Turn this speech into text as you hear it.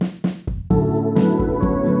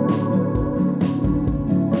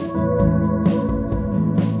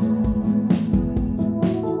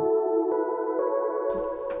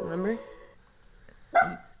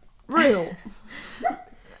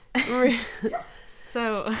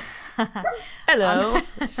So, hello.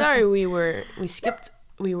 Sorry, we skipped.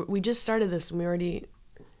 We just started this and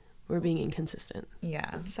we're being inconsistent.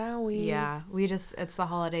 Yeah. Sorry. Yeah. It's the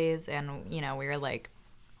holidays, and, we were like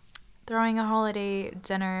throwing a holiday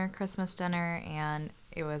dinner, Christmas dinner, and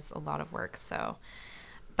it was a lot of work. So,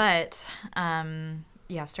 but,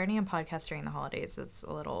 yeah, starting a podcast during the holidays is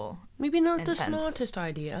a little maybe not intense. the smartest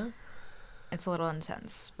idea. It's a little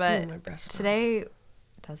intense, but my breath smells. Today,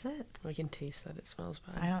 does it? I can taste that it smells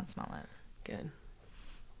bad. I don't smell it. Good.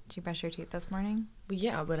 Did you brush your teeth this morning? Well,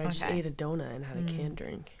 yeah, but I just ate a donut and had a canned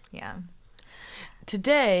drink. Yeah.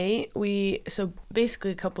 Today, so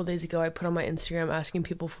basically a couple of days ago, I put on my Instagram asking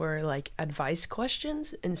people for like advice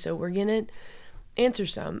questions, and so we're gonna answer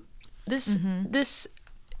some. This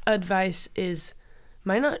advice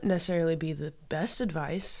might not necessarily be the best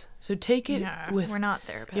advice, so take it with we're not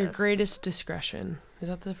therapists. Your greatest discretion. Is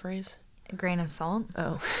that the phrase? A grain of salt.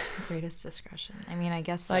 Oh, greatest discretion. I mean, I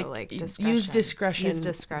guess so. Like discretion. Use discretion. Use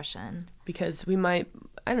discretion. Because we might.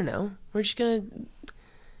 I don't know. We're just gonna.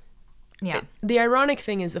 Yeah. The ironic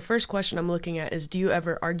thing is the first question I'm looking at is, do you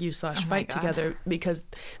ever argue / fight together? Because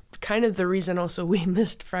kind of the reason also we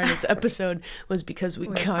missed Friday's episode was because we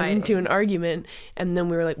got into an argument, and then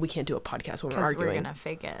we were like, we can't do a podcast when we're arguing. Because we're going to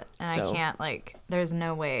fake it. And I can't, there's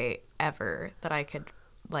no way ever that I could,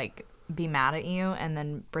 be mad at you and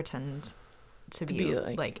then pretend to be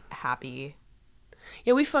happy.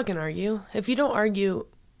 Yeah, we fucking argue. If you don't argue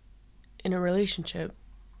in a relationship,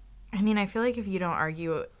 I mean, I feel like if you don't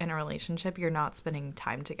argue in a relationship, you're not spending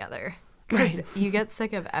time together. Because you get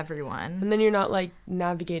sick of everyone. And then you're not,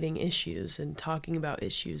 navigating issues and talking about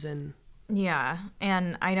issues and... Yeah,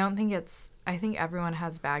 and I don't think I think everyone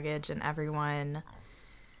has baggage, and everyone...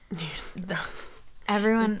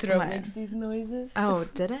 Everyone... The throat makes these noises. Oh,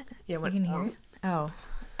 did it? Yeah. You can hear it? Oh.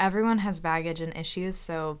 Everyone has baggage and issues,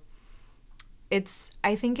 so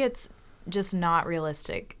I think it's just not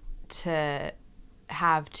realistic to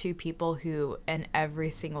have two people who in every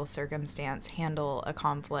single circumstance handle a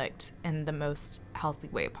conflict in the most healthy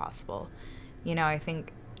way possible. I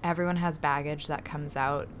think everyone has baggage that comes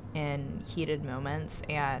out in heated moments,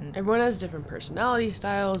 and everyone has different personality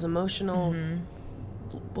styles, emotional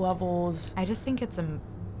levels. I just think it's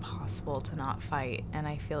impossible to not fight, and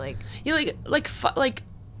I feel like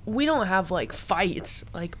we don't have fights,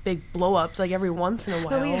 big blow-ups every once in a while.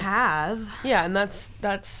 But we have. Yeah, and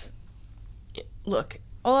that's look,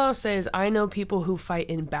 all I'll say is I know people who fight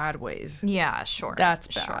in bad ways. Yeah, sure. That's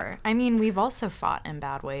bad. Sure. I mean, we've also fought in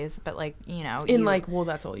bad ways, but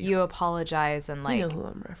that's all you apologize and you know who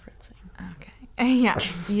I'm referencing. Okay. Yeah.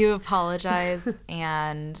 You apologize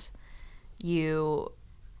and you,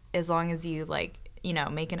 as long as you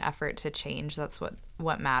make an effort to change, that's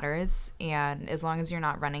what matters. And as long as you're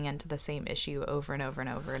not running into the same issue over and over and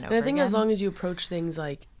over and over again. I think again, as long as you approach things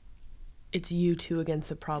it's you two against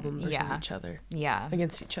the problem versus each other. Yeah.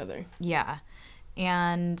 Against each other. Yeah.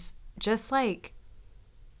 And just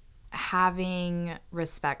having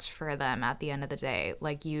respect for them at the end of the day.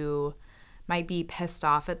 You might be pissed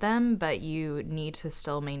off at them, but you need to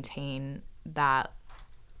still maintain that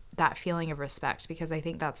feeling of respect, because I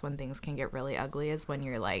think that's when things can get really ugly, is when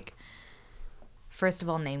you're first of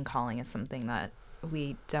all, name calling is something that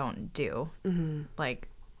we don't do. Mm-hmm.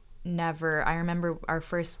 Never. I remember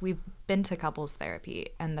we've been to couples therapy,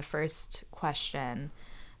 and the first question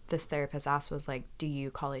this therapist asked was do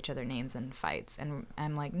you call each other names in fights? And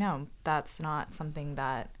I'm like, no, that's not something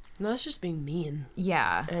that... No, that's just being mean.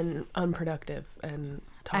 Yeah. And unproductive and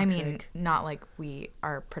toxic. I mean, not we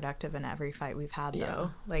are productive in every fight we've had,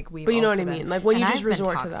 though. We've But you know also what I mean? when you just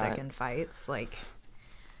resort to that. I've been toxic in fights.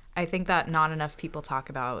 I think that not enough people talk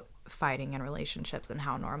about fighting in relationships and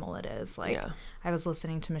how normal it is. I was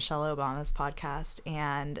listening to Michelle Obama's podcast,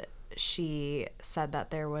 and she said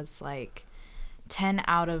that there was 10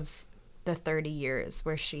 out of the 30 years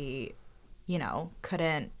where she,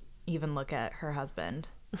 couldn't even look at her husband.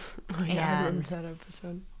 Oh, yeah, I remember that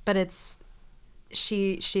episode. But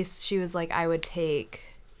she was like, I would take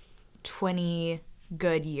 20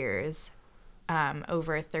 good years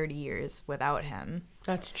over 30 years without him.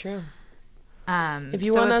 That's true. If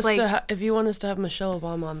you want us to have Michelle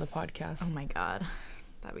Obama on the podcast, oh my God,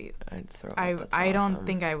 that'd be. I'd throw up. I don't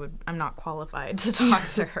think I would. I'm not qualified to talk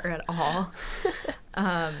to her at all.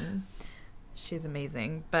 She's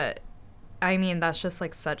amazing, but I mean that's just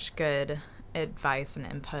such good advice and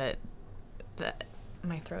input that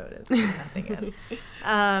my throat is nothing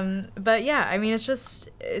in. But yeah, I mean it's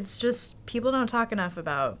just people don't talk enough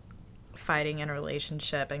about fighting in a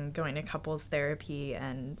relationship and going to couples therapy,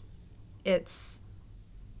 and it's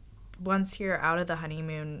once you're out of the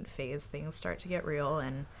honeymoon phase, things start to get real,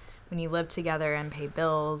 and when you live together and pay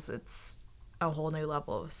bills, it's a whole new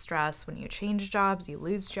level of stress. When you change jobs, you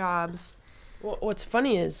lose jobs. Well, what's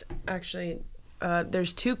funny is actually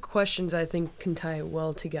there's two questions I think can tie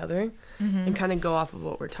well together and kind of go off of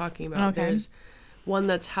what we're talking about. Okay. There's one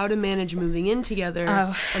that's how to manage moving in together,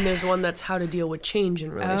 and there's one that's how to deal with change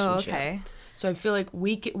in relationship. Oh, okay. So I feel like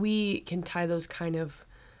we can tie those kind of,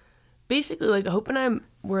 basically, like Hope and I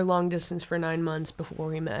were long distance for 9 months before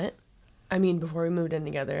we met. I mean, before we moved in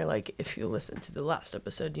together. Like, if you listened to the last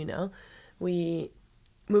episode, you know, we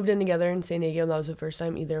moved in together in San Diego, and that was the first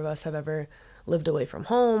time either of us have ever lived away from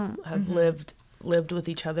home, have lived with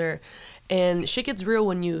each other. And shit gets real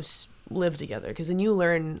when you live together, because then you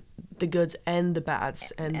learn the goods and the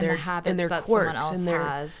bads and their the habits and their that quirks someone else and their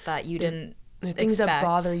has that you didn't the things expect. that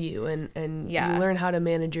bother you, and you learn how to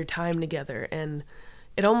manage your time together. And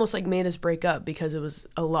it almost like made us break up because it was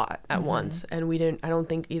a lot at once, and I don't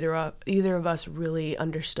think either of us really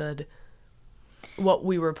understood what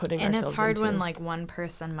we were putting ourselves into. And it's hard when like one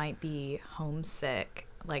person might be homesick.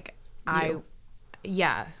 Like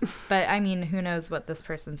yeah, but I mean, who knows what this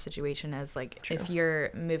person's situation is. Like, True. If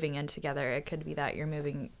you're moving in together, it could be that you're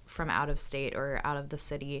moving from out of state or out of the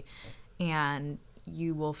city, and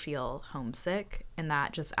you will feel homesick, and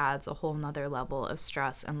that just adds a whole nother level of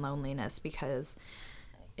stress and loneliness, because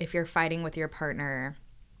if you're fighting with your partner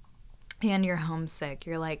and you're homesick,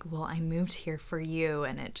 you're like, well, I moved here for you,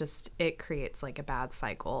 and it creates like a bad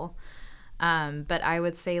cycle. But I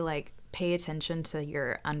would say, like, pay attention to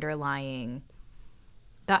your underlying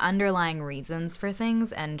reasons for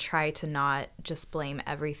things, and try to not just blame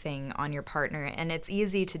everything on your partner. And it's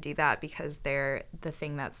easy to do that because they're the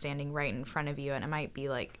thing that's standing right in front of you, and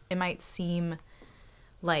it might seem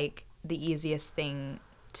like the easiest thing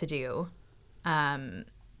to do, and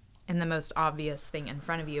the most obvious thing in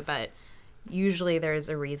front of you, but usually there's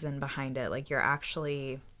a reason behind it. Like, you're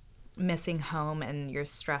actually missing home and you're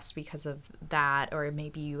stressed because of that, or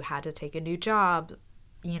maybe you had to take a new job.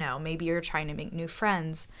 You know, maybe you're trying to make new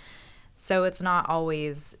friends. So it's not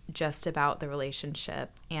always just about the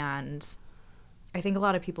relationship. And I think a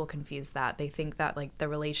lot of people confuse that. They think that, like, the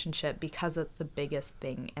relationship, because it's the biggest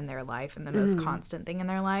thing in their life and the most constant thing in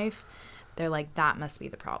their life, they're like, that must be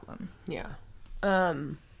the problem. Yeah.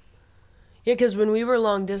 Yeah, because when we were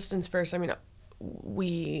long distance first, I mean,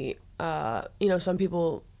 we, some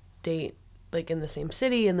people date like in the same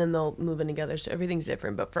city and then they'll move in together, so everything's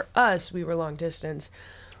different. But for us, we were long distance,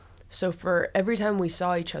 so for every time we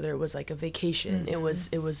saw each other, it was like a vacation. It was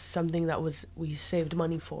something that we saved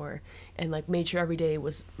money for, and like made sure every day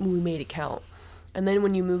we made it count. And then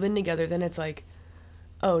when you move in together, then it's like,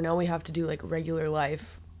 oh, now we have to do like regular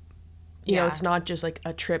life, you know, it's not just like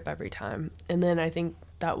a trip every time. And then I think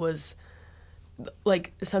that was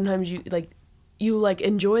like, sometimes you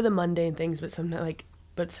enjoy the mundane things, but sometimes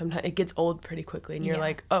it gets old pretty quickly, and you're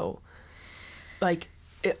like, oh, like,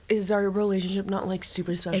 is our relationship not like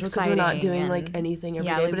super special because we're not doing like anything every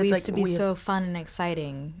day? But it's used like to be so fun and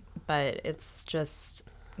exciting, but it's just,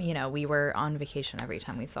 you know, we were on vacation every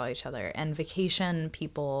time we saw each other. And vacation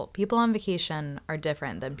people on vacation are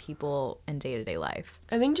different than people in day-to-day life.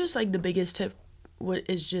 I think just like the biggest tip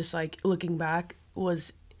is just like, looking back,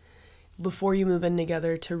 was before you move in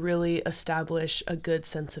together to really establish a good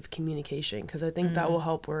sense of communication, because I think that will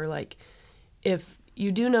help, where like, if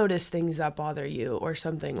you do notice things that bother you or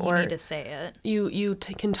something, you need to say it. You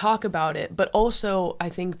can talk about it, but also I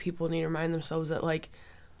think people need to remind themselves that like,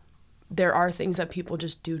 there are things that people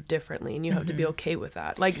just do differently, and you have to be okay with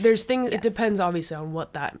that. Like, there's things, it depends obviously on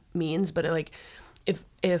what that means, but like,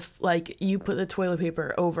 if like you put the toilet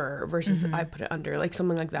paper over versus I put it under, like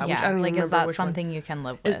something like that, which I don't like, remember is that which something one. you can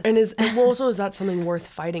live with? And is that something worth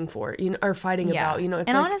fighting for, you know, or fighting about, you know? It's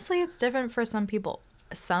and like, honestly, it's different for some people.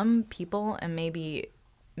 And maybe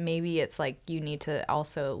it's like, you need to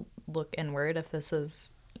also look inward if this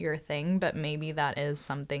is your thing, but maybe that is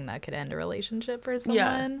something that could end a relationship for someone.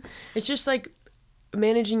 Yeah. It's just like,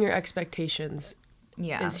 managing your expectations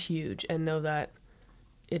is huge, and know that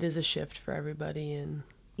it is a shift for everybody. And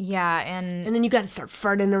and then you got to start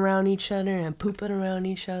farting around each other and pooping around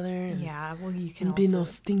each other, and well, you can being all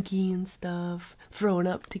stinky and stuff, throwing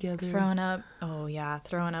up together, throwing up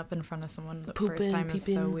in front of someone the first time is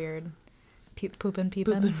so weird. Pooping,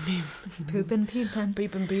 peeping.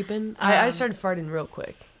 I started farting real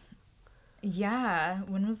quick. Yeah.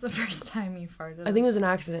 When was the first time you farted? I think it was an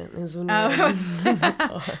accident. It was when we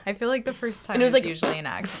were I feel like the first time is like, usually an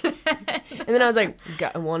accident. And then I was like,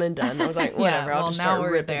 got one and done. I was like, whatever, I'll just start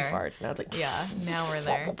ripping farts. Now it's like, now we're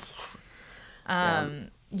there.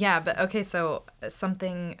 But okay, so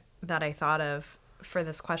something that I thought of for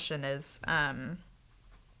this question is, I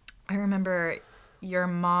remember your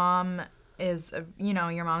mom is,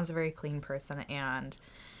 your mom's a very clean person, and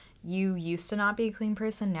you used to not be a clean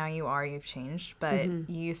person. Now you are. You've changed, but you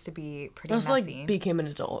used to be pretty messy. I also like became an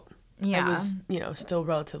adult. Yeah. I was, still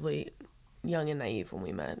relatively young and naive when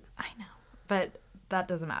we met. I know, but that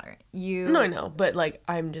doesn't matter. No, I know, but like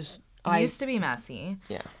I used to be messy.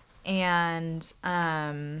 Yeah. And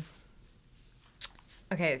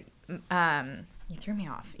okay, you threw me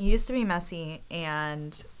off. You used to be messy,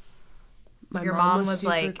 and your mom was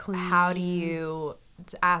like, clean. "How do you?"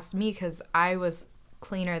 Asked me because I was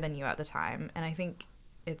cleaner than you at the time, and I think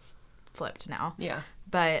it's flipped now. Yeah.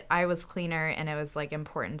 But I was cleaner, and it was like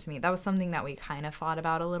important to me. That was something that we kind of fought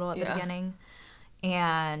about a little at the beginning,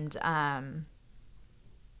 and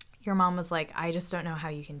your mom was like, "I just don't know how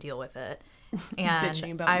you can deal with it."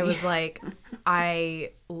 And I was like,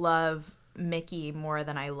 I love Mickey more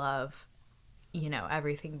than I love,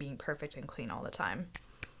 everything being perfect and clean all the time.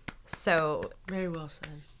 So very well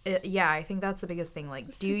said. I think that's the biggest thing.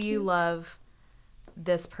 Like, do you love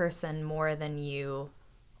this person more than you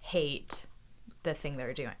hate the thing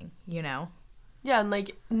they're doing, Yeah, and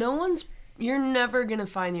like you're never gonna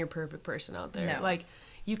find your perfect person out there. No. Like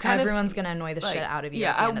everyone's gonna annoy the shit out of you.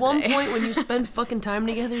 Yeah, at one point when you spend fucking time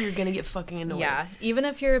together, you're gonna get fucking annoyed. Yeah, even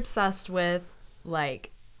if you're obsessed with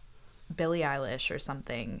like Billie Eilish or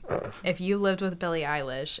something, if you lived with Billie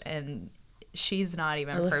Eilish and she's not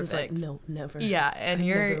even Alyssa's perfect, like, no, never. Yeah, and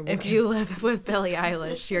if you live with Billie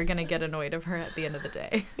Eilish, you're gonna get annoyed of her at the end of the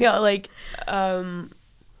day. Yeah, like,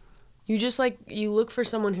 you just like you look for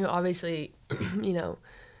someone who obviously,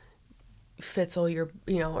 fits all your,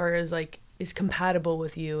 or is compatible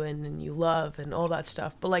with you and you love and all that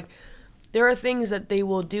stuff. But like there are things that they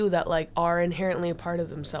will do that like are inherently a part of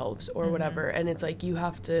themselves or whatever, and it's like you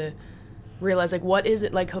have to realize like what is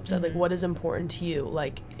it, like Hope said, like what is important to you,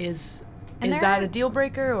 like is that a deal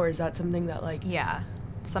breaker or is that something that like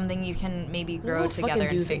something you can maybe grow together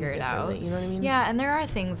and figure it out. You know what I mean? Yeah, and there are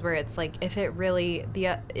things where it's like if it really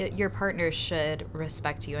your partner should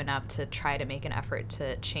respect you enough to try to make an effort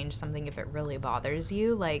to change something if it really bothers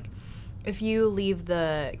you. Like if you leave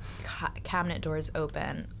the cabinet doors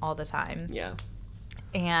open all the time. Yeah.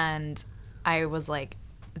 And I was like,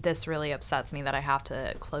 this really upsets me that I have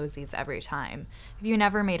to close these every time. If you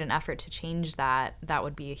never made an effort to change that, that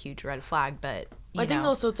would be a huge red flag. But I think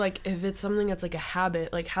also it's like if it's something that's like a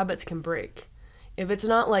habit, like habits can break. If it's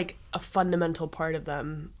not like a fundamental part of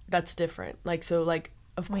them, that's different. Like so, like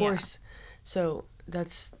of course, so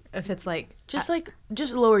that's if it's like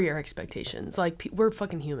just lower your expectations. Like we're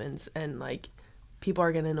fucking humans, and like people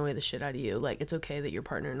are gonna annoy the shit out of you. Like it's okay that your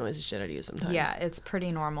partner annoys the shit out of you sometimes. Yeah, it's pretty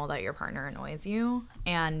normal that your partner annoys you,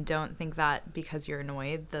 and don't think that because you're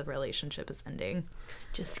annoyed the relationship is ending.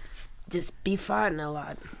 Just be fun a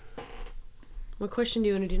lot. What question do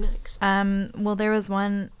you want to do next? Well, there was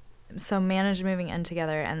one. So manage moving in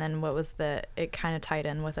together, and then what was it kind of tied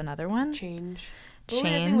in with another one? Change. Well, I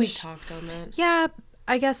think we talked on that. Yeah,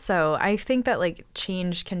 I guess so. I think that like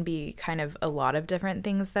change can be kind of a lot of different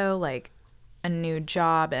things though, like a new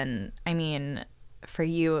job, and I mean for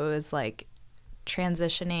you it was like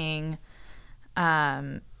transitioning, so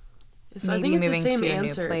I think it's the same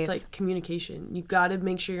answer. It's like communication. You got to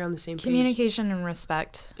make sure you're on the same page. Communication and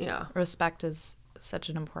respect. Yeah. Respect is such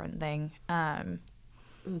an important thing.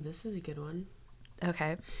 Ooh, this is a good one.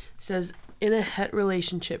 Okay. It says, in a het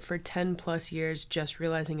relationship for 10 plus years, just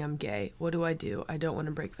realizing I'm gay. What do? I don't want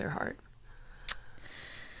to break their heart.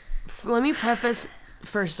 Let me preface,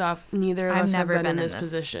 first off, neither of us have been in this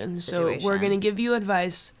position. So we're going to give you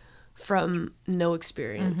advice from no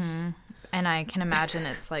experience. Mm-hmm. And I can imagine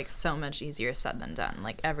it's like so much easier said than done.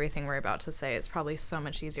 Like everything we're about to say is probably so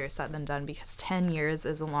much easier said than done because 10 years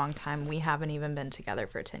is a long time. We haven't even been together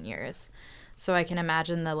for 10 years. So I can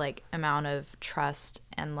imagine the like amount of trust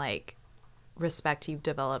and like respect you've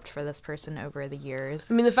developed for this person over the years.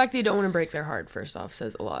 I mean, the fact that you don't want to break their heart, first off,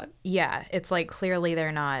 says a lot. Yeah, it's like clearly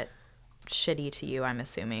they're not shitty to you, I'm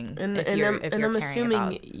assuming. And I'm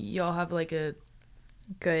assuming y'all have like a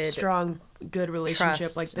good relationship.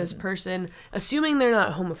 Trust like this person, assuming they're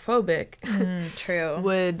not homophobic, true,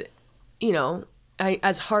 would,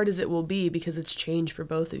 as hard as it will be because it's change for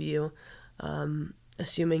both of you,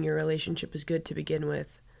 assuming your relationship is good to begin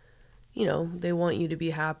with, they want you to be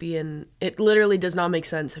happy, and it literally does not make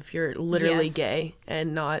sense if you're literally gay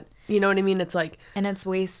and not, you know what I mean? It's like, and it's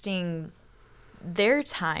wasting their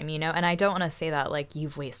time, and I don't want to say that like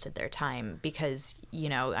you've wasted their time because,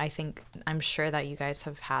 I'm sure that you guys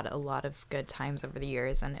have had a lot of good times over the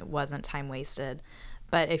years and it wasn't time wasted.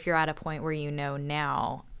 But if you're at a point where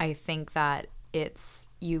now, I think that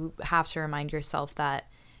you have to remind yourself that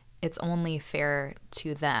it's only fair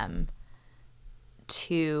to them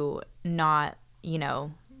to not,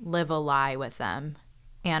 live a lie with them,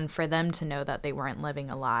 and for them to know that they weren't living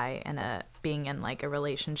a lie and being in like a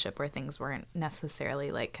relationship where things weren't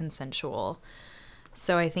necessarily like consensual.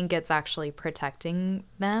 So I think it's actually protecting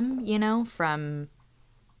them, from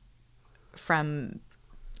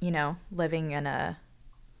living in a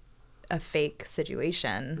fake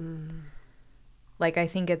situation. Like, I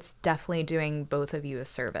think it's definitely doing both of you a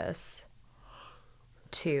service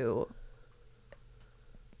to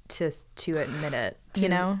admit it,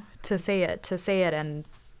 to say it and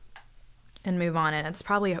move on. And it's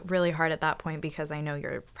probably really hard at that point because I know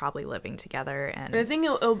you're probably living together. And I think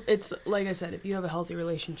it's like I said, if you have a healthy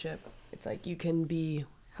relationship, it's like you can be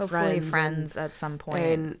hopefully friends at some point.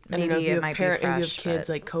 And maybe it might be fresh. If you have kids,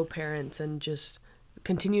 like co-parents, and just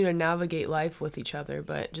continue to navigate life with each other,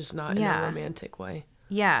 but just not in a romantic way.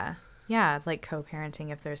 Yeah, like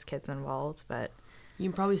co-parenting if there's kids involved, but you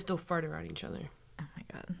can probably still fart around each other. Oh my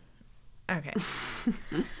god. Okay.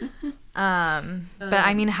 But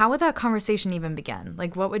I mean, how would that conversation even begin?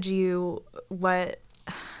 Like, what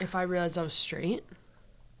if I realized I was straight?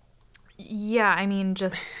 Yeah, I mean,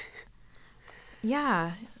 just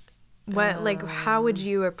yeah. What like how would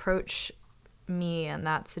you approach me in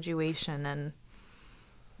that situation, and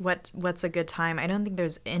what's a good time? I don't think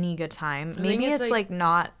there's any good time. Maybe it's like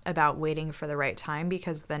not about waiting for the right time,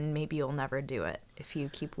 because then maybe you'll never do it if you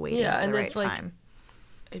keep waiting for the right time.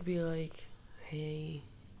 It'd be like, hey,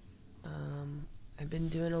 I've been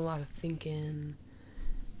doing a lot of thinking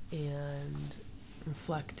and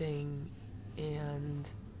reflecting, and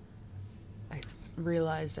I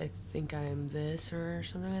realized I think I'm this or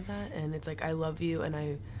something like that, and it's like, I love you, and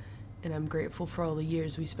I'm grateful for all the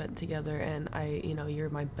years we spent together, and you're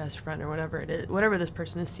my best friend, or whatever it is, whatever this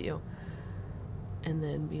person is to you. And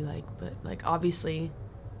then be like, but like, obviously.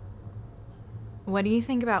 What do you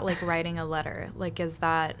think about like writing a letter? Like, is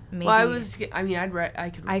that maybe? Well,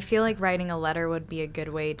 I feel like writing a letter would be a good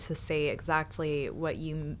way to say exactly what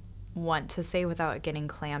you want to say without getting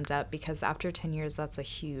clammed up, because after 10 years, that's a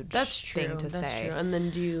huge thing to say. That's true. And then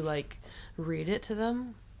do you like read it to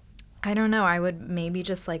them? I don't know. I would maybe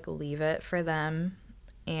just like leave it for them,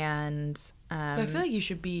 and. But I feel like it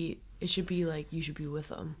should be like you should be with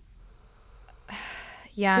them.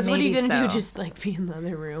 Yeah, maybe so. Because what are you gonna do? Just like be in the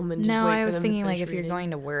other room and just wait for them to finish reading? No, I was thinking like if you're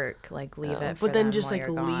going to work, like leave it for them. But then just like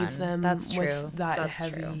leave them. That's true. With that That's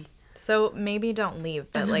heavy. True. So maybe don't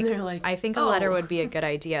leave, but like I think a letter would be a good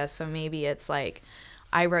idea. So maybe it's like,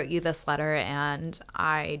 I wrote you this letter, and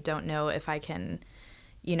I don't know if I can,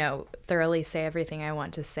 thoroughly say everything I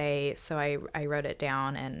want to say. So I wrote it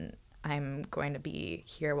down, and I'm going to be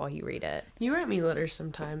here while you read it. You write me letters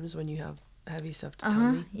sometimes when you have heavy stuff to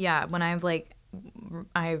tell me. Yeah, when I've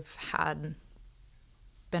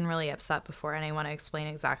been really upset before, and I want to explain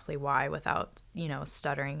exactly why without,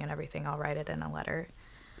 stuttering and everything. I'll write it in a letter.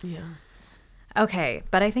 Yeah. Okay,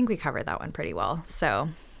 but I think we covered that one pretty well. So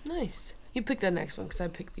nice. You pick the next one because I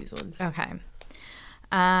picked these ones. Okay.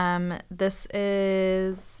 This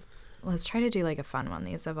is. Let's try to do like a fun one.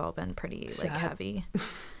 These have all been pretty like heavy.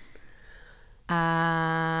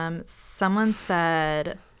 Someone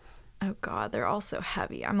said, oh God, they're all so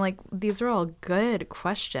heavy. I'm like, these are all good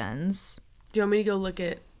questions. Do you want me to go look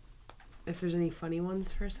at if there's any funny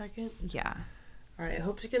ones for a second? Yeah. All right.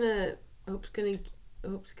 Hope's gonna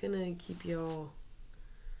keep y'all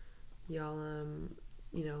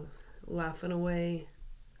laughing away.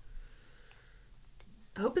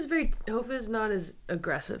 Hope is not as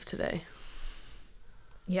aggressive today.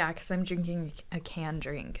 Yeah, because I'm drinking a canned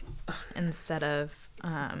drink instead of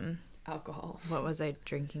alcohol. What was I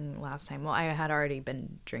drinking last time? Well, I had already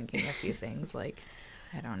been drinking a few things, like,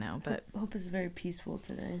 I don't know, but Hope is very peaceful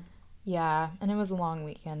today. Yeah, and it was a long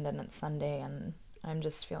weekend, and it's Sunday, and I'm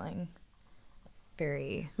just feeling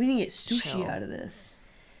very We need to get sushi chill. out of this.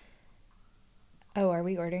 Oh, are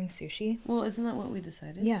we ordering sushi? Well, isn't that what we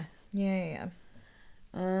decided? Yeah.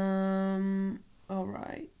 All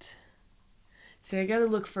right. See, I gotta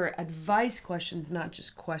look for advice questions, not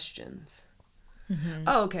just questions. Mm-hmm.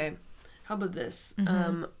 Oh, okay. How about this?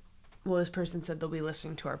 Mm-hmm. Well, this person said they'll be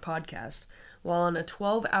listening to our podcast while on a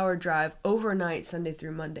 12-hour drive overnight, Sunday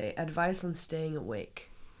through Monday. Advice on staying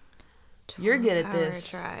awake. You're good at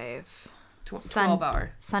this. Drive.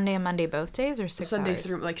 12-hour. Sunday and Monday both days, or 6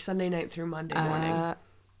 hours? Sunday night through Monday morning.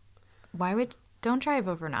 Don't drive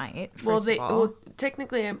overnight. Well,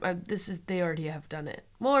 technically, they already have done it.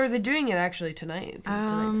 Well, are they doing it actually tonight? Tonight's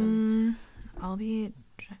Sunday. I'll be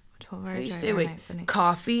 12 hours. How do you stay awake?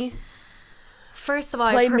 Coffee. First of all,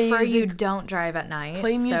 I prefer you don't drive at night.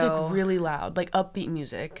 Play music really loud, like upbeat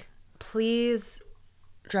music. Please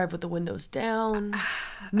drive with the windows down.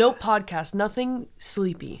 No podcast, nothing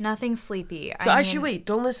sleepy. Nothing sleepy. So actually, wait,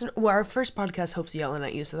 don't listen. Well, our first podcast, Hope's yelling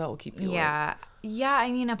at you, so that will keep you awake. Yeah,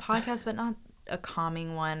 I mean, a podcast, but not a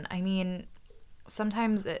calming one. I mean,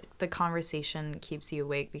 sometimes the conversation keeps you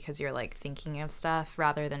awake because you're, like, thinking of stuff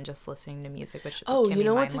rather than just listening to music, which can be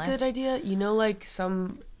mindless. What's a good idea? You know, like,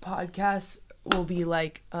 some podcasts will be,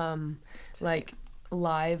 like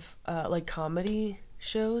live, like, comedy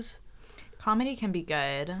shows. Comedy can be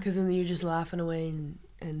good. Because then you're just laughing away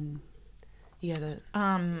and you gotta...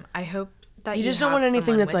 I hope that you just don't want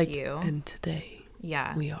anything that's like, you. And today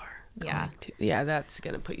we are that's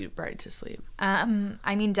gonna put you right to sleep.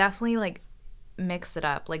 I mean, definitely, like, mix it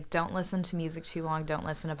up. Like, don't listen to music too long, don't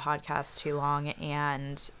listen to podcasts too long,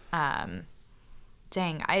 and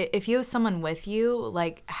if you have someone with you,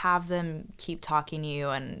 like, have them keep talking to you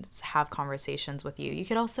and have conversations with you. You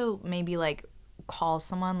could also maybe, like, call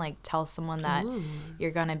someone, like, tell someone that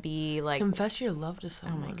you're gonna be, like, confess your love to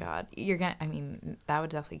someone. Oh my god, I mean, that would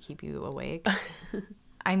definitely keep you awake.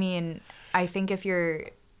 I mean, I think if you're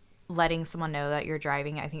letting someone know that you're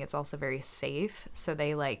driving, I think it's also very safe, so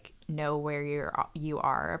they, like, know where you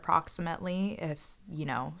are approximately if, you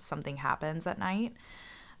know, something happens at night.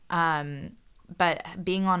 But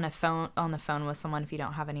being on the phone with someone, if you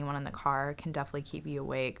don't have anyone in the car, can definitely keep you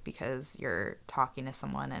awake because you're talking to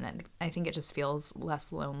someone, and I think it just feels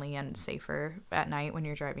less lonely and safer at night when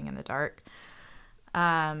you're driving in the dark.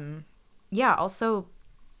 Also,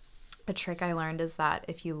 a trick I learned is that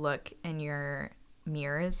if you look in your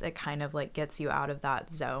mirrors, it kind of, like, gets you out of that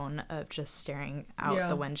zone of just staring out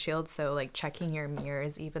the windshield. So, like, checking your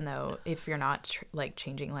mirrors, even though if you're not like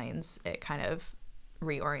changing lanes, it kind of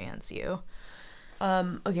reorients you.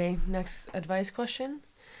 Okay, next advice question.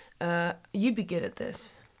 You'd be good at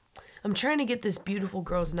this. I'm trying to get this beautiful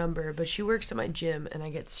girl's number, but she works at my gym and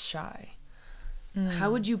I get shy.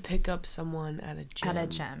 How would you pick up someone at a gym? At a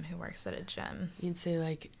gym, who works at a gym. You'd say,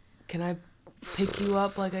 like, can I pick you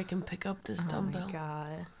up like I can pick up this dumbbell? Oh my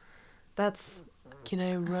god. That's... Can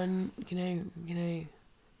I run? Can I...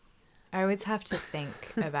 I always have to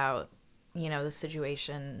think about, you know, the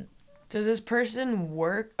situation. Does this person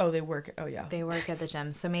work? Oh, they work. Oh, yeah. They work at the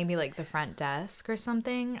gym. So maybe, like, the front desk or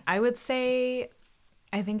something. I would say,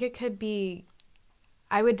 I think it could be,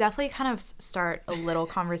 I would definitely kind of start a little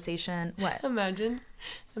conversation. What? Imagine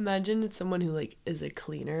it's someone who, like, is a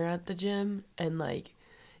cleaner at the gym and, like,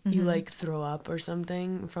 you, like, throw up or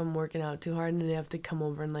something from working out too hard and they have to come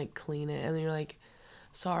over and, like, clean it. And then you're like,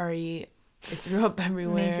 sorry, I threw up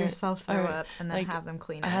everywhere. Make yourself throw up and then, like, have them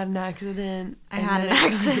clean it. I had an accident.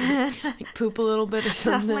 Like, poop a little bit or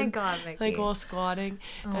something. Oh my god, Mickey. Like, while squatting.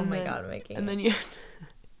 Oh my god, Mickey. And then you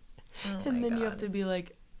you have to be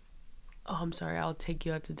like, oh, I'm sorry, I'll take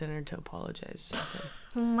you out to dinner to apologize.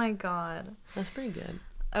 Oh my god. That's pretty good.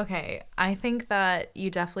 Okay, I think that you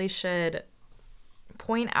definitely should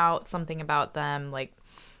point out something about them, like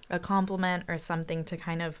a compliment or something to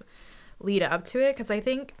kind of lead up to it, because I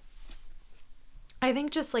think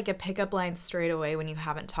just, like, a pickup line straight away when you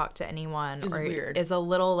haven't talked to anyone is a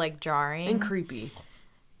little, like, jarring and creepy.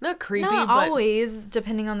 Not creepy, not but always,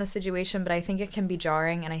 depending on the situation, but I think it can be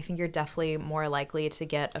jarring, and I think you're definitely more likely to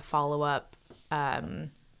get a follow-up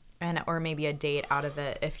or maybe a date out of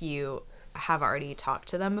it if you have already talked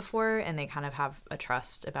to them before and they kind of have a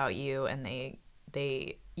trust about you and they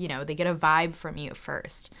you know, they get a vibe from you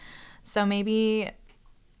first. So maybe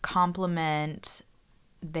compliment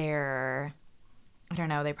their, I don't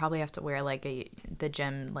know, they probably have to wear, like, the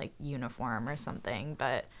gym, like, uniform or something,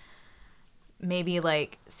 but maybe,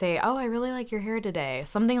 like, say, oh, I really like your hair today,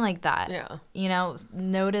 something like that. Yeah. You know,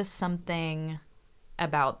 notice something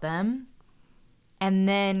about them and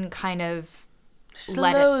then kind of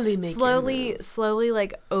slowly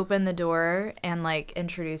like open the door and, like,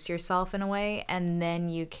 introduce yourself in a way, and then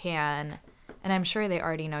you can, and I'm sure they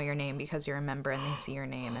already know your name because you're a member and they see your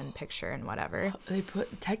name and picture and whatever. They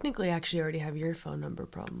technically actually already have your phone number,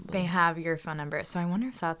 probably. They have your phone number, so I wonder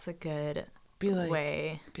if that's a good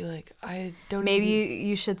way. Be like, I don't. Maybe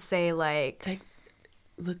you should say, like,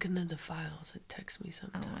 look into the files and text me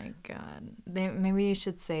sometime. Oh my god. Maybe you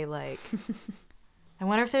should say, like, I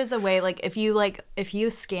wonder if there's a way, like, if you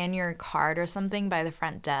scan your card or something by the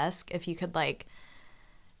front desk, if you could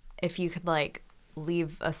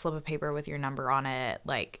leave a slip of paper with your number on it,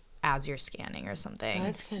 like, as you're scanning or something.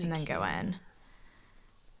 That's kind of and then cute. Go in.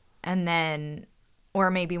 And then, or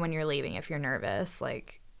maybe when you're leaving if you're nervous,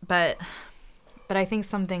 like, but I think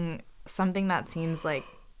something that seems like,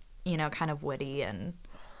 you know, kind of witty and...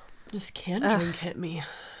 This can drink hit me.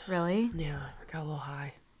 Really? Yeah, I got a little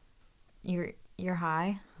high. You're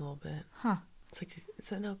high? A little bit. Huh. It's like, is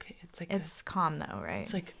that okay? It's calm though, right?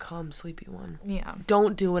 It's like a calm, sleepy one. Yeah.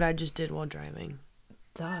 Don't do what I just did while driving.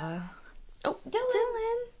 Duh. Oh,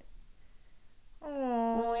 Dylan.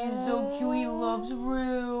 Oh, he's so cute. He loves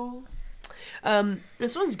Rue.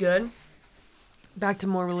 This one's good. Back to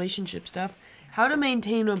more relationship stuff. How to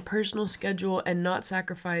maintain a personal schedule and not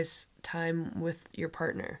sacrifice time with your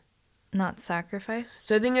partner. Not sacrifice?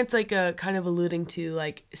 So I think it's like a kind of alluding to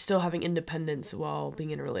like still having independence while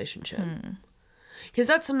being in a relationship. Because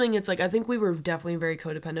that's something it's like, I think we were definitely very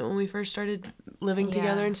codependent when we first started living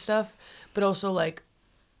together and stuff. But also like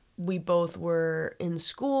we both were in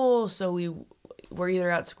school. So we were either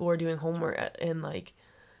at school or doing homework and like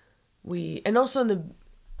and also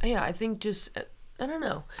I think just, I don't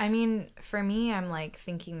know. I mean, for me, I'm like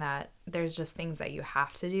thinking that there's just things that you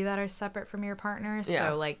have to do that are separate from your partner. Yeah.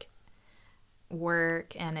 So like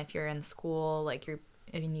work, and if you're in school, like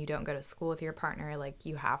and you don't go to school with your partner, like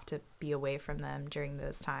you have to be away from them during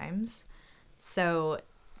those times. So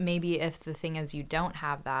maybe if the thing is you don't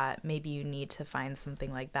have that, maybe you need to find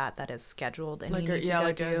something like that is scheduled and Like you need to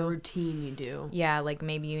go do. A routine you do. Yeah, like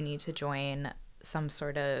maybe you need to join some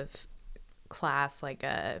sort of class, like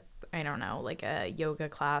a yoga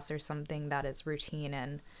class or something that is routine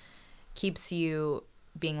and keeps you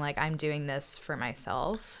being like, I'm doing this for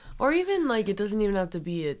myself. Or even like it doesn't even have to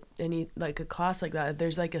be a class like that. If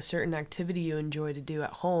there's like a certain activity you enjoy to do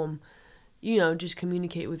at home, just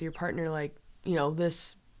communicate with your partner like,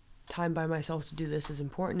 this time by myself to do this is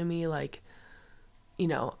important to me. Like, you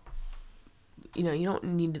don't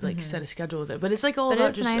need to like set a schedule with it, but it's like all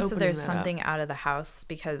about just opening that up. But it's nice that there's something out of the house,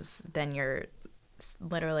 because then you're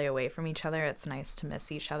literally away from each other. It's nice to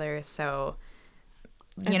miss each other. So,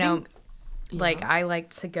 like I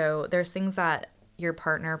like to go, there's things that your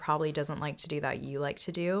partner probably doesn't like to do that you like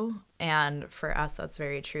to do. And for us, that's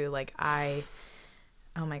very true. Like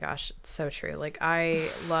oh my gosh, it's so true. Like I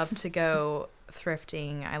love to go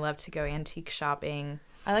thrifting. I love to go antique shopping.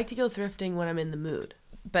 I like to go thrifting when I'm in the mood.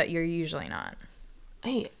 But you're usually not.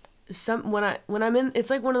 When I'm in,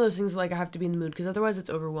 it's like one of those things like I have to be in the mood because otherwise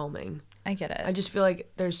it's overwhelming. I get it. I just feel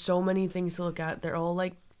like there's so many things to look at. They're all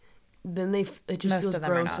like, then it just feels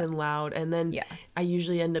gross and loud, and then I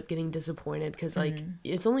usually end up getting disappointed because like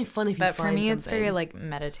it's only fun if you find something. But for me, it's very like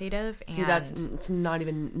meditative. See, it's not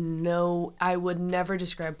even I would never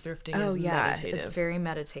describe thrifting as meditative. It's very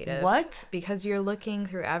meditative. What? Because you're looking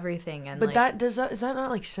through everything, and but is that not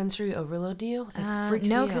like sensory overload to you? It freaks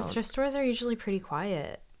me out. No, because thrift stores are usually pretty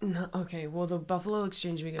quiet. No, okay, well the Buffalo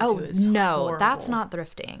Exchange we go to is horrible. That's not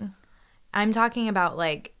thrifting. I'm talking about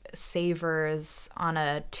like Savers on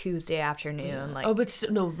a Tuesday afternoon. Like,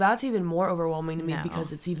 no, that's even more overwhelming to me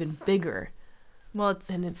because it's even bigger. Well,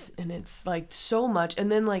 it's like so much,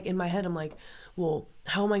 and then like in my head I'm like, well,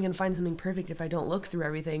 how am I gonna find something perfect if I don't look through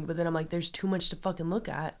everything? But then I'm like, there's too much to fucking look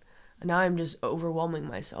at, and now I'm just overwhelming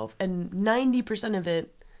myself, and 90% of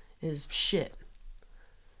it is shit.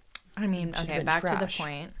 I mean, okay, back to the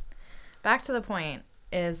point. Back to the point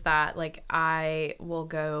is that like I will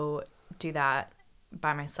go do that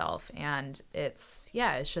by myself, and it's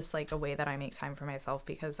just like a way that I make time for myself,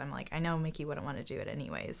 because I'm like, I know Mickey wouldn't want to do it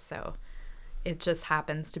anyways, so it just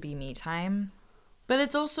happens to be me time. But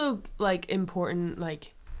it's also like important,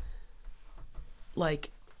 like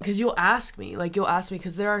because you'll ask me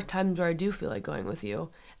because there are times where I do feel like going with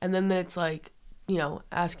you, and then it's like,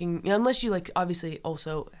 asking, unless you like obviously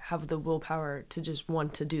also have the willpower to just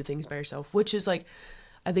want to do things by yourself, which is like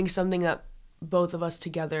I think something that both of us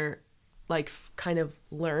together like kind of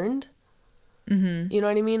learned. You know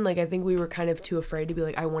what I mean? Like I think we were kind of too afraid to be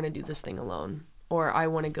like, I want to do this thing alone, or I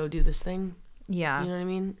want to go do this thing. Yeah. You know what I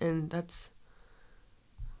mean? And that's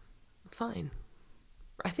fine.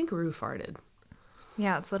 I think Rue farted.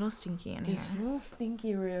 Yeah, it's a little stinky in here. It's a little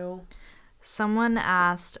stinky, Rue. Someone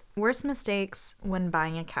asked, worst mistakes when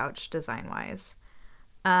buying a couch design-wise.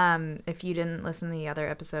 If you didn't listen to the other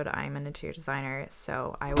episode, I'm an interior designer,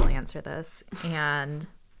 so I will answer this. And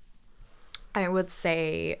I would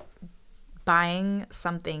say buying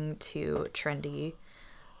something too trendy,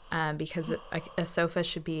 because a sofa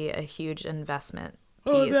should be a huge investment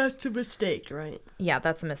piece. Oh, that's a mistake, right? Yeah,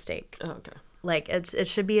 that's a mistake. Oh, okay. Like it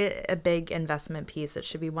should be a big investment piece. It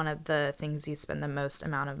should be one of the things you spend the most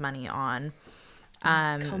amount of money on.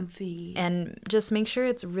 It's comfy. And just make sure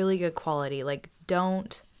it's really good quality. Like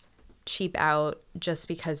don't cheap out just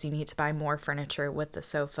because you need to buy more furniture with the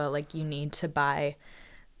sofa. Like you need to buy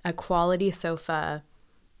a quality sofa,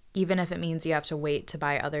 even if it means you have to wait to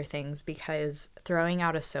buy other things, because throwing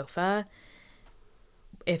out a sofa,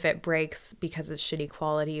 if it breaks because it's shitty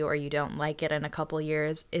quality or you don't like it in a couple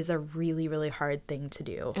years, is a really, really hard thing to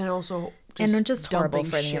do. And also and just horrible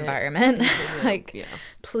dumping for the shit environment. into the- Like, yeah.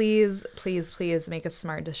 please make a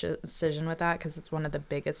smart decision with that, because it's one of the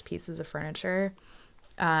biggest pieces of furniture.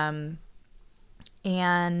 And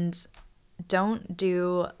don't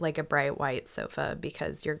do like a bright white sofa,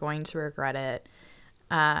 because you're going to regret it.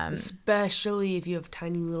 Especially if you have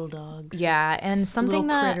tiny little dogs. Yeah, and something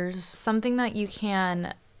Little that critters. something that you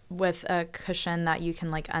can, with a cushion, that you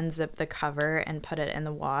can like unzip the cover and put it in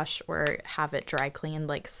the wash or have it dry cleaned,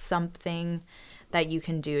 like something that you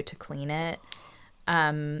can do to clean it,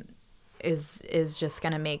 is just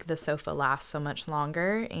gonna make the sofa last so much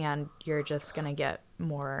longer, and you're just gonna get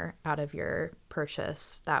more out of your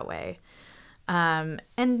purchase that way.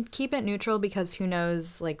 And keep it neutral, because who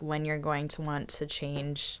knows like when you're going to want to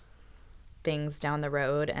change things down the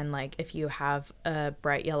road, and like if you have a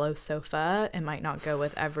bright yellow sofa, it might not go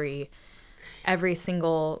with every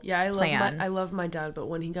single plan. I love my dad, but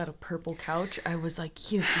when he got a purple couch, I was like,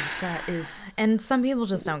 Houston, that is... And some people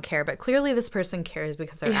just don't care, but clearly this person cares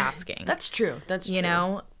because they're asking. That's true. That's true. You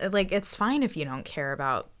know, like it's fine if you don't care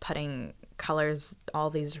about putting colors, all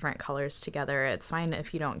these different colors together. It's fine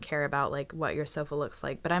if you don't care about like what your sofa looks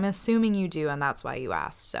like, but I'm assuming you do, and that's why you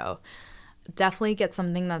asked. So definitely get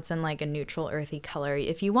something that's in like a neutral earthy color.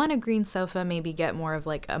 If you want a green sofa, maybe get more of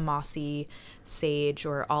like a mossy sage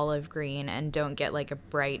or olive green, and don't get like a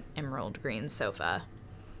bright emerald green sofa.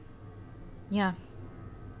 Yeah.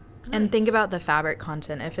 Nice. And think about the fabric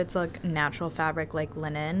content. If it's like natural fabric like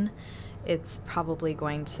linen, it's probably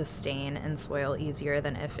going to stain and soil easier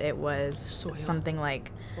than if it was something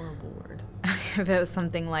like... Horrible word. If it was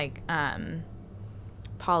something like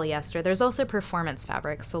polyester. There's also performance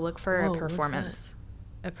fabric, so look for a performance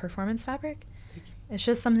fabric. It's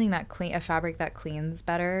just something that a fabric that cleans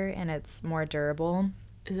better and it's more durable.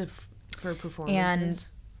 Is it for performances?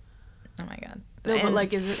 And oh my god. No, but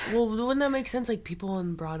like, is it? Well, wouldn't that make sense? Like people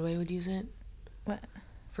on Broadway would use it. What?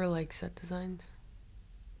 For like set designs.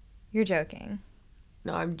 You're joking.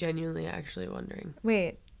 No, I'm genuinely actually wondering.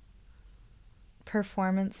 Wait.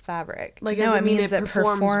 Performance fabric. Like, no, it means it it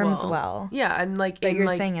performs well. Yeah, and like... But you're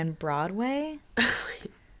like... saying in Broadway? Okay.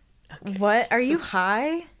 What? Are you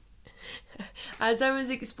high? As I was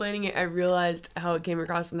explaining it, I realized how it came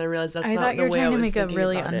across, and I realized that's not the way I was thinking I thought you were trying to make a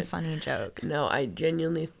really unfunny joke. No, I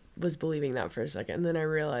genuinely was believing that for a second, and then I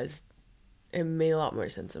realized it made a lot more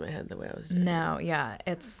sense in my head the way I was doing No, yeah,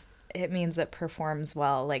 it means it performs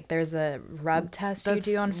well. Like there's a rub test you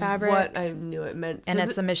do on fabric. What I knew it meant. And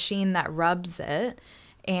it's a machine that rubs it,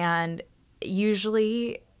 and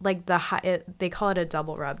usually like they call it a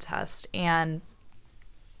double rub test, and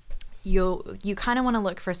you kind of want to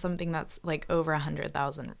look for something that's like over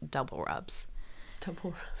 100,000 double rubs.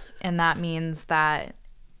 And that means that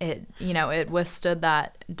it withstood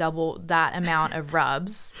that amount of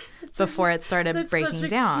rubs before it started breaking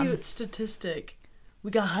down. That's such a cute statistic. We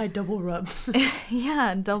got high double rubs.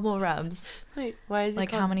 Yeah, double rubs. Wait, why is it like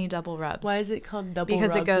called, how many double rubs? Why is it called double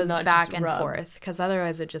because rubs? Because it goes back and rub? forth. Because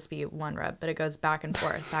otherwise it'd just be one rub, but it goes back and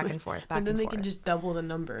forth, back and forth, back and forth. And then they can just double the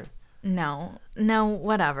number. No,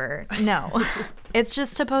 whatever. No. It's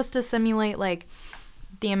just supposed to simulate like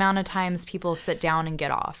the amount of times people sit down and get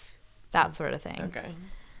off. That sort of thing. Okay.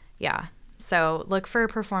 Yeah. So look for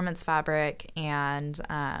performance fabric and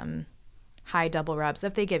high double rubs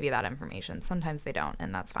if they give you that information. Sometimes they don't,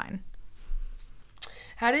 and that's fine.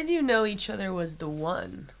 How did you know each other was the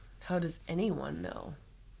one? How does anyone know?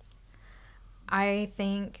 I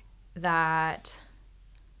think that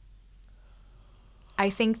I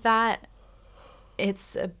think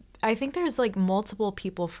there's like multiple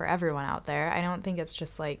people for everyone out there. I don't think it's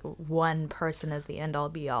just like one person is the end all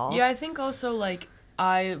be all. Yeah, I think also like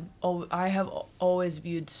I have always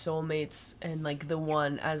viewed soulmates and like the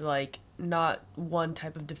one as like not one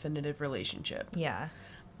type of definitive relationship. Yeah.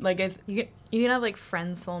 Like you can have like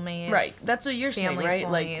friend soulmates. Right. That's what you're saying, right?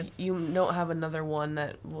 Soulmates. Like you don't have another one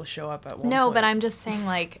that will show up at one point. No, but I'm just saying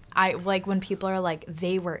like I like when people are like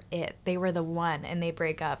they were the one and they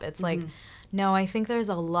break up. It's like no, I think there's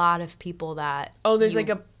a lot of people that there's like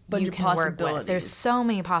a bunch of possibilities. There's so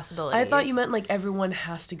many possibilities. I thought you meant like everyone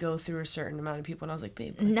has to go through a certain amount of people, and I was like,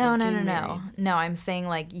 babe. Like, no. No, I'm saying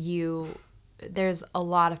like there's a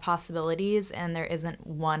lot of possibilities, and there isn't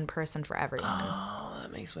one person for everyone. Oh,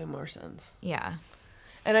 that makes way more sense. Yeah.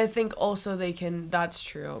 And I think also that's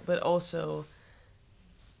true, but also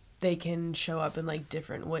they can show up in like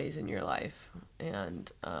different ways in your life.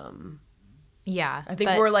 And yeah. I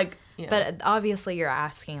think we're like But obviously you're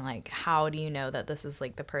asking like how do you know that this is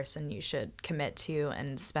like the person you should commit to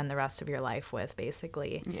and spend the rest of your life with,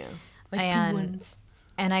 basically. Yeah. Like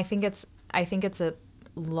and I think it's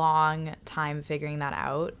long time figuring that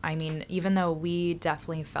out. I mean, even though we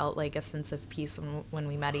definitely felt like a sense of peace when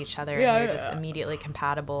we met each other, and we were just immediately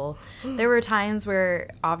compatible, there were times where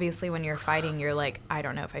obviously when you're fighting, you're like, I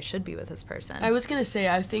don't know if I should be with this person. I was gonna say,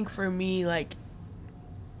 I think for me, like,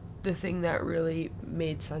 the thing that really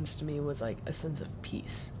made sense to me was like a sense of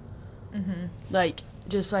peace. Like,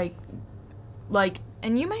 just like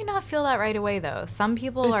and you might not feel that right away, though. Some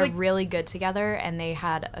people are like, really good together, and they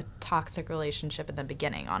had a toxic relationship in the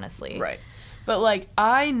beginning, honestly. right. But like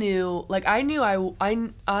I know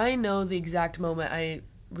the exact moment I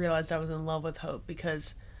realized I was in love with Hope,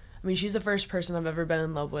 because I mean, she's the first person I've ever been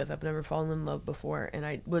in love with. I've never fallen in love before, and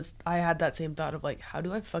I had that same thought of like, how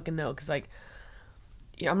do I fucking know? Because like,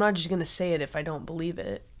 I'm not just gonna say it if I don't believe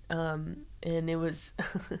it. And it was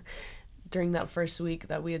during that first week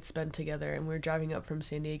that we had spent together, and we were driving up from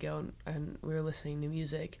San Diego, and we were listening to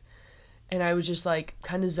music, and I was just like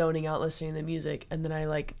kind of zoning out listening to music, and then I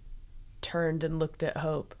like turned and looked at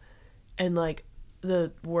Hope, and like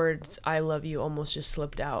the words "I love you" almost just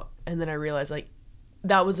slipped out, and then I realized like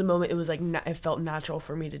that was the moment. It was like it felt natural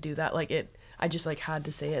for me to do that. Like I just like had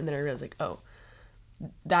to say it, and then I realized like, oh,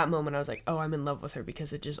 that moment I was like, oh, I'm in love with her,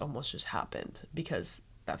 because it just almost just happened, because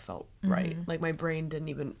that felt right. Like my brain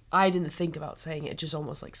I didn't think about saying it. It just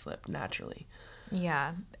almost like slipped naturally.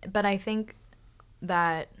 Yeah. But I think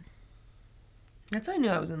that's how I knew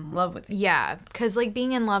I was in love with you. Yeah, because like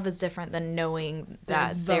being in love is different than knowing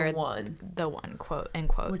that they're the one, quote in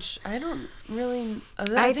quotes. Which I don't really.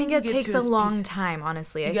 I think it takes a long time,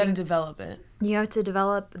 honestly. You got to develop it. You have to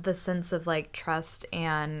develop the sense of like trust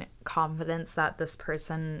and confidence that this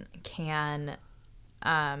person can,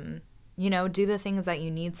 do the things that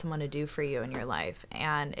you need someone to do for you in your life.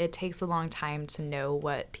 And it takes a long time to know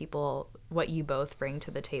what you both bring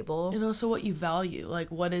to the table. And also what you value.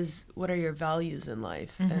 Like, what are your values in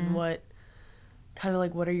life? And what kind of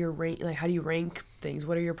like, what are your like, how do you rank things?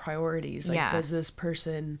 What are your priorities? Like,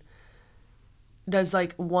 does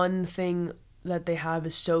like one thing that they have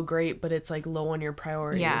is so great, but it's like low on your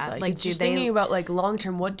priorities? Yeah. Like just thinking about like long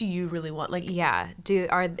term, what do you really want? Like, yeah.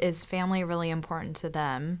 Is family really important to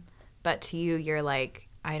them? But to you, you're like,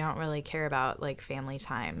 I don't really care about like family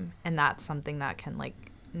time. And that's something that can like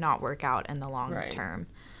not work out in the long term.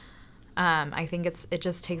 I think it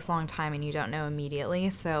just takes a long time, and you don't know immediately.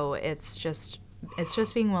 So it's just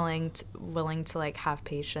being willing to like have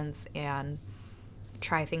patience and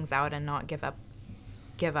try things out and not give up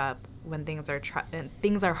when things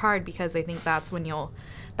are hard, because I think that's when you'll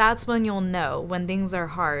know when things are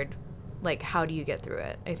hard, like how do you get through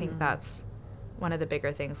it. I think that's one of the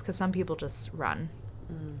bigger things, because some people just run.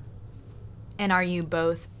 And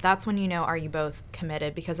that's when you know, are you both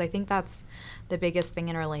committed? Because I think that's the biggest thing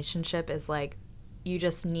in a relationship, is like you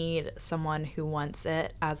just need someone who wants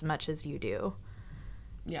it as much as you do.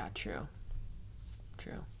 Yeah, true.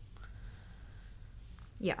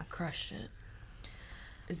 Yeah. Crushed it.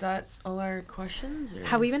 Is that all our questions? Or?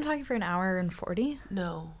 Have we been talking for an hour and 40?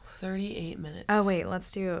 No, 38 minutes. Oh, wait,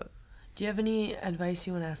 let's do... Do you have any advice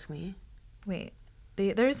you want to ask me? Wait,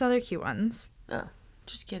 there's other cute ones. Oh,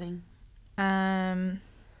 just kidding. Someone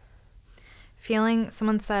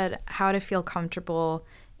said how to feel comfortable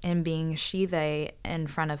in being they in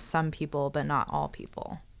front of some people, but not all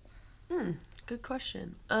people. Good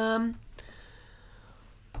question. I'm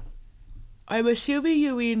assuming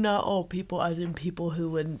you mean not all people, as in people who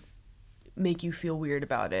would make you feel weird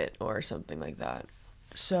about it or something like that.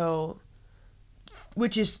 So,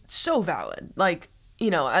 which is so valid. Like,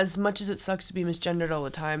 as much as it sucks to be misgendered all the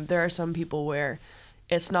time, there are some people where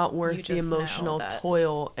it's not worth the emotional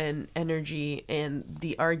toil and energy and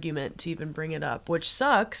the argument to even bring it up, which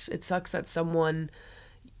sucks. It sucks that someone,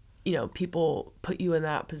 people put you in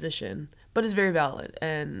that position, but it's very valid.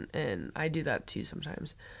 And I do that too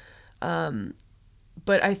sometimes.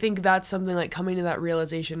 But I think that's something like coming to that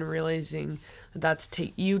realization and realizing that's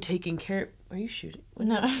you taking care. Are you shooting?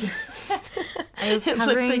 No. I was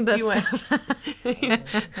covering the sofa.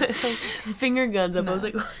 Finger guns up. No. I was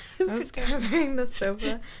like, I was covering the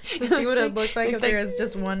sofa to see what it looked like if there was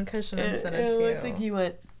just one cushion instead of two. It looked like you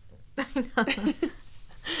went. I know.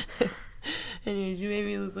 Anyways, you made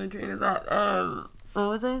me lose my train of thought. What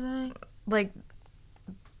was I saying?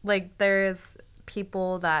 Like there's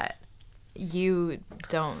people that you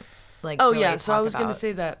don't like. Oh really yeah, so I was gonna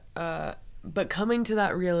say that. But coming to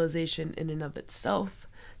that realization in and of itself,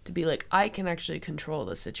 to be like, I can actually control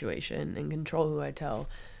the situation and control who I tell,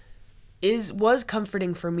 was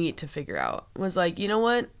comforting for me to figure out. Was like, you know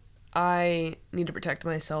what? I need to protect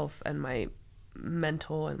myself and my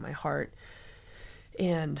mental and my heart.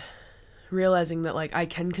 And realizing that, like, I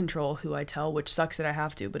can control who I tell, which sucks that I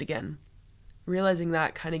have to. But again, realizing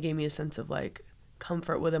that kind of gave me a sense of like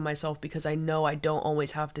comfort within myself, because I know I don't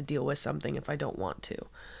always have to deal with something if I don't want to.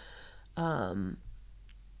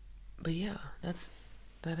 But yeah,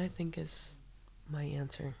 that I think is my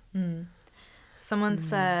answer. Someone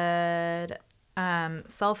said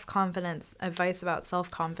self-confidence, advice about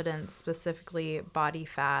self-confidence, specifically body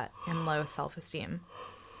fat and low self-esteem.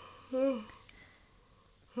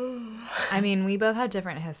 I mean, we both have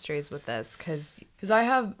different histories with this because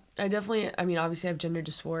I definitely, I mean, obviously I have gender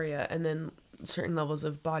dysphoria and then certain levels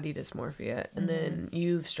of body dysmorphia, and then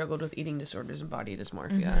you've struggled with eating disorders and body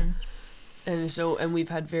dysmorphia. And we've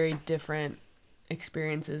had very different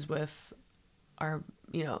experiences with our,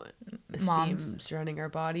 you know, esteem Moms. surrounding our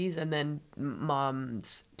bodies, and then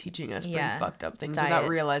moms teaching us pretty fucked up things diet, without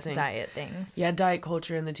realizing. diet things. Yeah, diet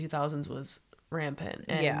culture in the 2000s was rampant,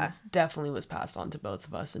 and definitely was passed on to both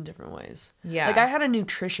of us in different ways. Yeah. Like I had a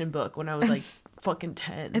nutrition book when I was like fucking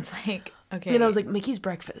 10. It's like, okay. And I was like, Mickey's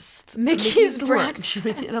breakfast. Mickey's lunch.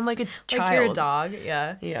 breakfast. And I'm like a child. Like you're a dog,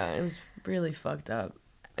 yeah. Yeah, it was really fucked up.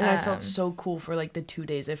 And I felt so cool for like the 2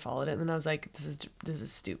 days I followed it, and then I was like, this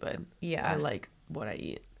is stupid. Yeah. I like what I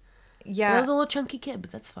eat. Yeah. And I was a little chunky kid,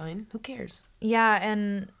 but that's fine. Who cares? Yeah,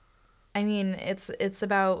 and I mean, it's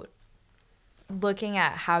about looking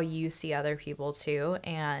at how you see other people too,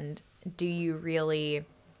 and do you really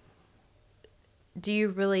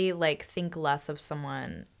like think less of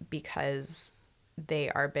someone because they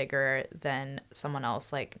are bigger than someone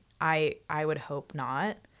else? Like I would hope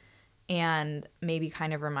not. And maybe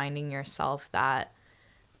kind of reminding yourself that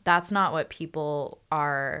that's not what people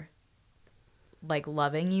are like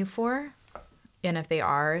loving you for. And if they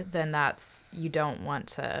are, then you don't want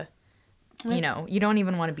to, you know, you don't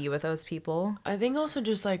even want to be with those people. I think also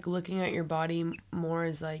just like looking at your body more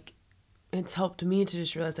is like, it's helped me to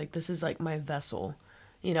just realize like this is like my vessel,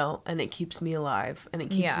 you know, and it keeps me alive, and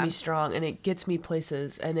it keeps me strong, and it gets me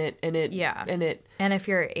places, and if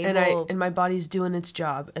you're able, and my body's doing its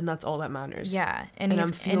job, and that's all that matters. Yeah. And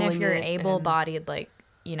if you're able-bodied, like,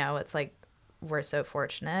 you know, it's like we're so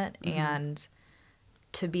fortunate, and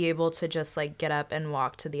to be able to just like get up and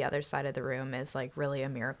walk to the other side of the room is like really a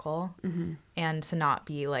miracle. And to not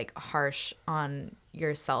be like harsh on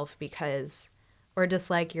yourself because, or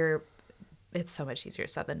dislike it's so much easier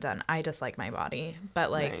said than done. I dislike my body,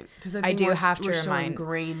 but like I do have to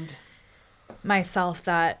remind myself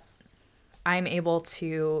that I'm able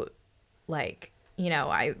to like, you know,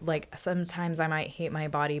 I like sometimes I might hate my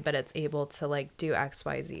body, but it's able to like do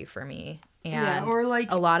XYZ for me. And or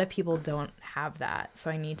like a lot of people don't have that.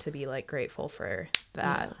 So I need to be like grateful for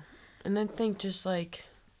that. Yeah. And I think just like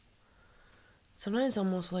sometimes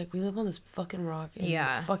almost like we live on this fucking rock in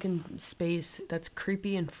fucking space that's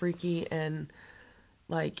creepy and freaky, and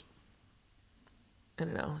like I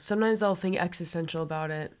don't know. Sometimes I'll think existential about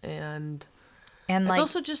it, and it's like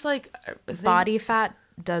also just like body fat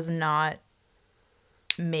does not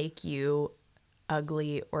make you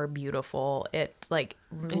ugly or beautiful. It like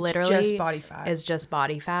literally just body fat. Is just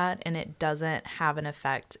body fat, and it doesn't have an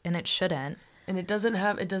effect, and it shouldn't. And it has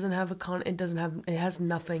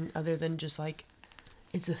nothing other than just like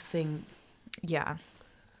it's a thing. Yeah.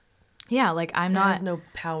 Yeah, like it has no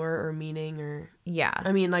power or meaning or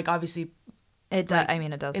I mean, like obviously it does. I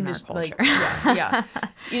mean, it does in our culture. Like, yeah.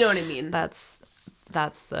 You know what I mean? That's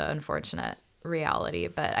the unfortunate reality,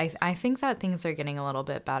 but I think that things are getting a little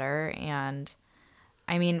bit better. And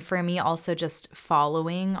I mean, for me also, just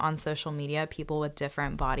following on social media people with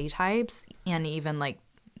different body types, and even like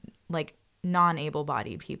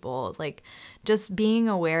non-able-bodied people, like just being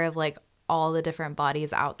aware of like all the different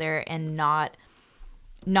bodies out there, and not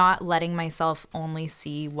letting myself only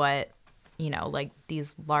see what, you know, like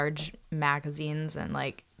these large magazines and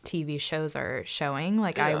like TV shows are showing.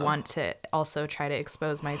 Like I want to also try to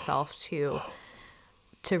expose myself to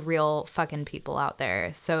real fucking people out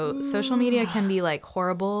there. So social media can be like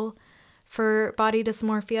horrible for body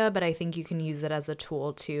dysmorphia, but I think you can use it as a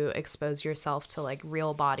tool to expose yourself to like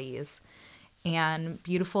real bodies and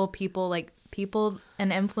beautiful people, like people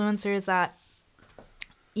and influencers that,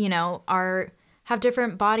 you know, have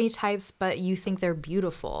different body types, but you think they're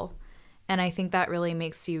beautiful. And I think that really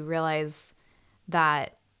makes you realize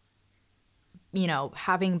that, you know,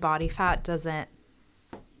 having body fat doesn't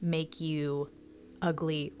make you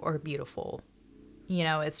ugly or beautiful. You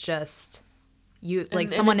know, it's just you, like,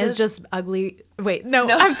 and someone is just ugly. Wait, no,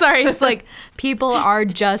 I'm sorry. It's like people are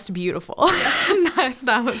just beautiful.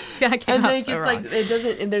 that was came out so wrong. Like it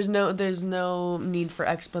doesn't. And there's no need for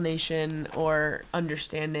explanation or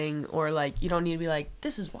understanding, or like you don't need to be like,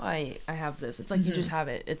 this is why I have this. It's like you just have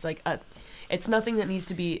it. It's like it's nothing that needs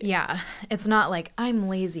to be. Yeah, it's not like I'm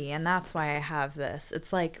lazy and that's why I have this.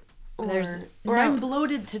 It's like or I'm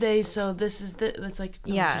bloated today, so this is that's like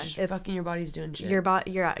it's just fucking your body's doing shit. Your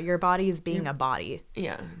body is being a body.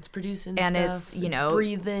 Yeah, it's producing and stuff. it's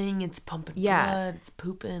breathing, it's pumping blood, it's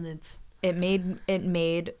pooping, it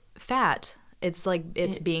made fat. It's like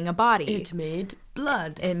it's being a body. It made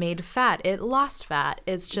blood. It made fat. It lost fat.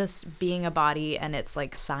 It's just being a body, and it's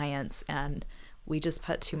like science, and we just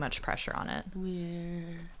put too much pressure on it.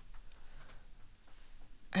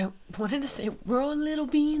 I wanted to say we're all little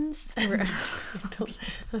beans. I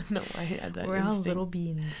don't know why I had that. We're instinct. all little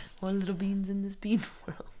beans. We're little beans in this bean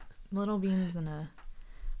world. Little beans in a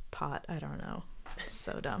pot. I don't know.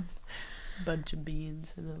 So dumb. Bunch of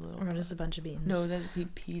beans in a little. Or just a bunch of beans. No, that'd be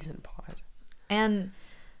peas in a pot. And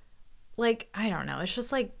like I don't know. It's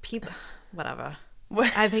just like whatever.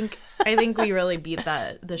 I think we really beat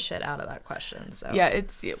the shit out of that question. So yeah,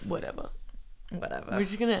 whatever. Whatever. We're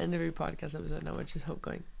just gonna end every podcast episode now with just Hope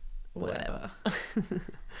going, whatever.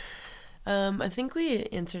 I think we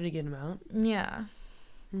answered a good amount. Yeah.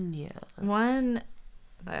 Yeah. One,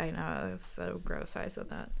 I know it was so gross. How I said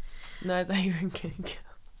that. No, I thought you were kidding.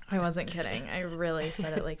 I wasn't kidding. I really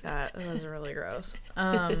said it like that. It was really gross.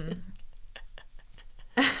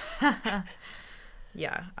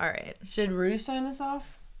 Yeah. All right. Should Rue sign us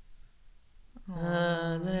off?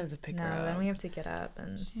 Then I have to pick her up. No, then we have to get up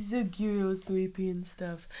and. She's so cute, all sleepy and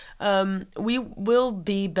stuff. We will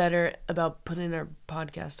be better about putting our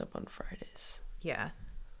podcast up on Fridays. Yeah.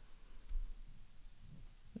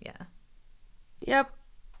 Yeah. Yep.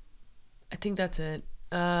 I think that's it.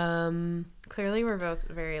 Clearly we're both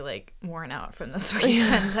very like worn out from this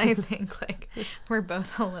weekend. I think like we're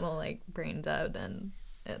both a little like brain dead, and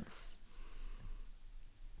it's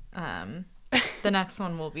the next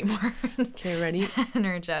one will be more okay, ready?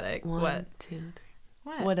 Energetic. 1, 2, 3.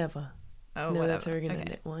 What? Whatever. Oh, no, whatever. That's how we're gonna okay. end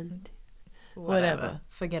it. 1, 2. Whatever.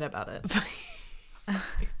 Forget about it.